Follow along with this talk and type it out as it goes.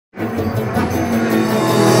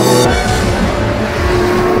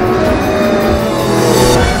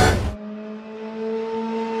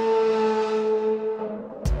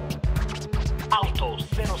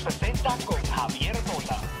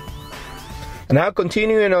Now,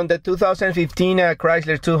 continuing on the 2015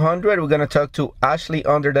 Chrysler 200, we're going to talk to Ashley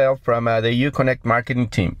Underdale from the Uconnect marketing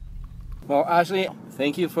team. Well, Ashley,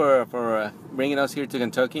 thank you for bringing us here to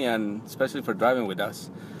Kentucky and especially for driving with us.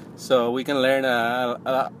 So we can learn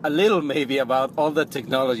a little maybe about all the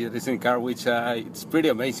technology that is in the car, which it's pretty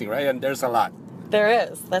amazing, right? And there's a lot. There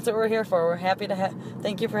is. That's what we're here for. We're happy to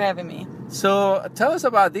thank you for having me. So tell us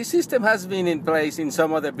about this system. Has been in place in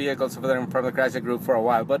some other vehicles from the Chrysler Group for a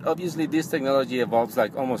while, but obviously this technology evolves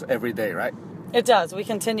like almost every day, right? It does. We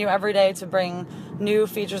continue every day to bring new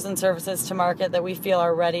features and services to market that we feel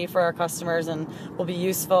are ready for our customers and will be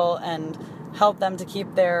useful and help them to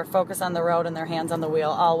keep their focus on the road and their hands on the wheel,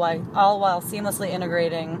 all while seamlessly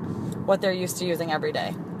integrating what they're used to using every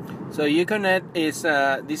day. So Uconnect is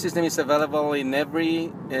this system is available in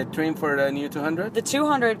every trim for the new 200? The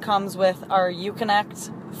 200 comes with our Uconnect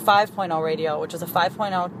 5.0 radio, which is a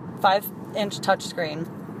 5-inch touchscreen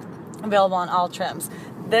available on all trims.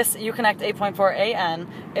 This Uconnect 8.4 AN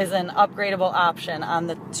is an upgradable option on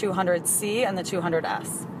the 200C and the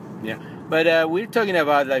 200S. Yeah, but we're talking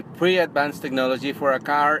about like pre-advanced technology for a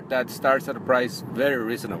car that starts at a price very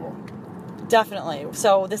reasonable. Definitely.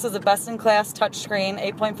 So this is a best-in-class touchscreen,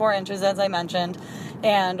 8.4 inches, as I mentioned.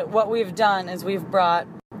 And what we've done is we've brought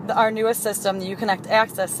our newest system, the Uconnect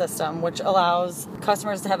Access system, which allows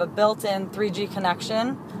customers to have a built-in 3G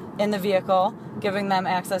connection in the vehicle, giving them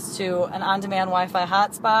access to an on-demand Wi-Fi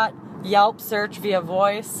hotspot, Yelp search via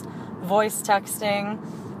voice texting,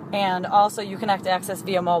 and also Uconnect Access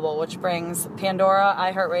via mobile, which brings Pandora,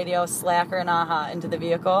 iHeartRadio, Slacker, and AHA into the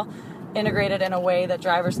vehicle, integrated in a way that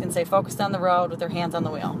drivers can stay focused on the road with their hands on the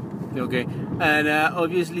wheel. Okay, and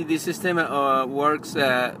obviously this system works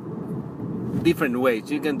different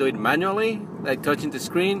ways. You can do it manually, like touching the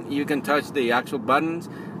screen. You can touch the actual buttons,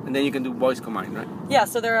 and then you can do voice command, right? Yeah,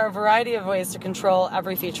 so there are a variety of ways to control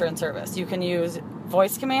every feature and service. You can use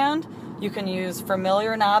voice command, you can use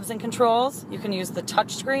familiar knobs and controls, you can use the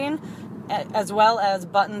touch screen, as well as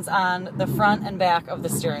buttons on the front and back of the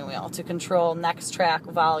steering wheel to control next track,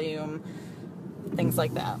 volume, things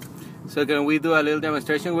like that. So can we do a little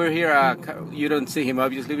demonstration? We're here, you don't see him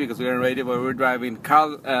obviously because we're on radio, but we're driving.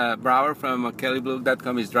 Carl Brower from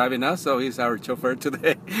kellyblue.com is driving us, so he's our chauffeur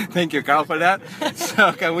today. Thank you, Carl, for that.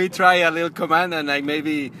 So can we try a little command and like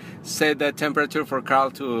maybe set the temperature for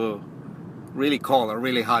Carl to really cold or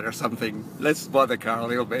really hot or something? Let's bother Carl a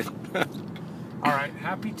little bit. All right,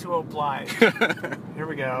 happy to oblige. Here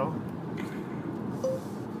we go.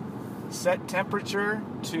 Set temperature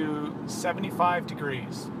to 75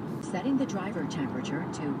 degrees. Setting the driver temperature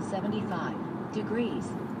to 75 degrees.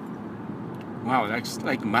 Wow, that's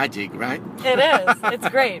like magic, right? It is. It's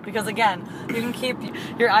great because, again, you can keep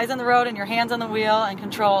your eyes on the road and your hands on the wheel and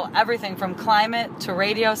control everything from climate to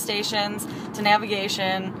radio stations to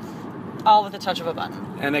navigation, all with the touch of a button.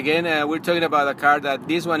 And again, we're talking about a car that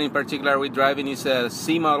this one in particular we're driving is a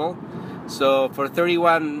C model. So for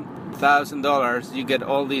 $31,000, you get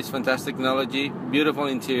all this fantastic technology, beautiful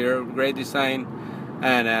interior, great design,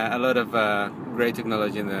 and a lot of great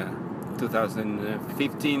technology in the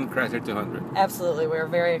 2015 Chrysler 200. Absolutely. We're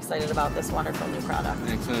very excited about this wonderful new product.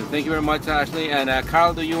 Excellent. Thank you very much, Ashley. And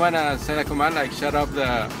Carl, do you want to send a command, like shut up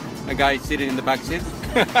the guy sitting in the back seat?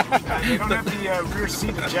 They don't have the rear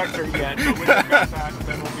seat ejector yet, but when we got that,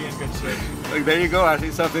 then we'll be in good shape. Look, there you go,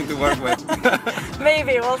 Ashley, something to work with.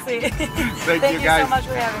 Maybe, we'll see. Thank you guys so much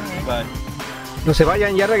for having me. Bye. No se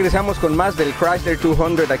vayan, ya regresamos con más del Chrysler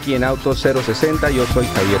 200 aquí en Autos 060. Yo soy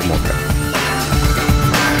Javier Mota.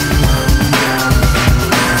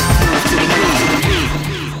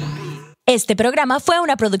 Este programa fue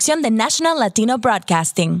una producción de National Latino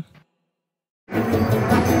Broadcasting.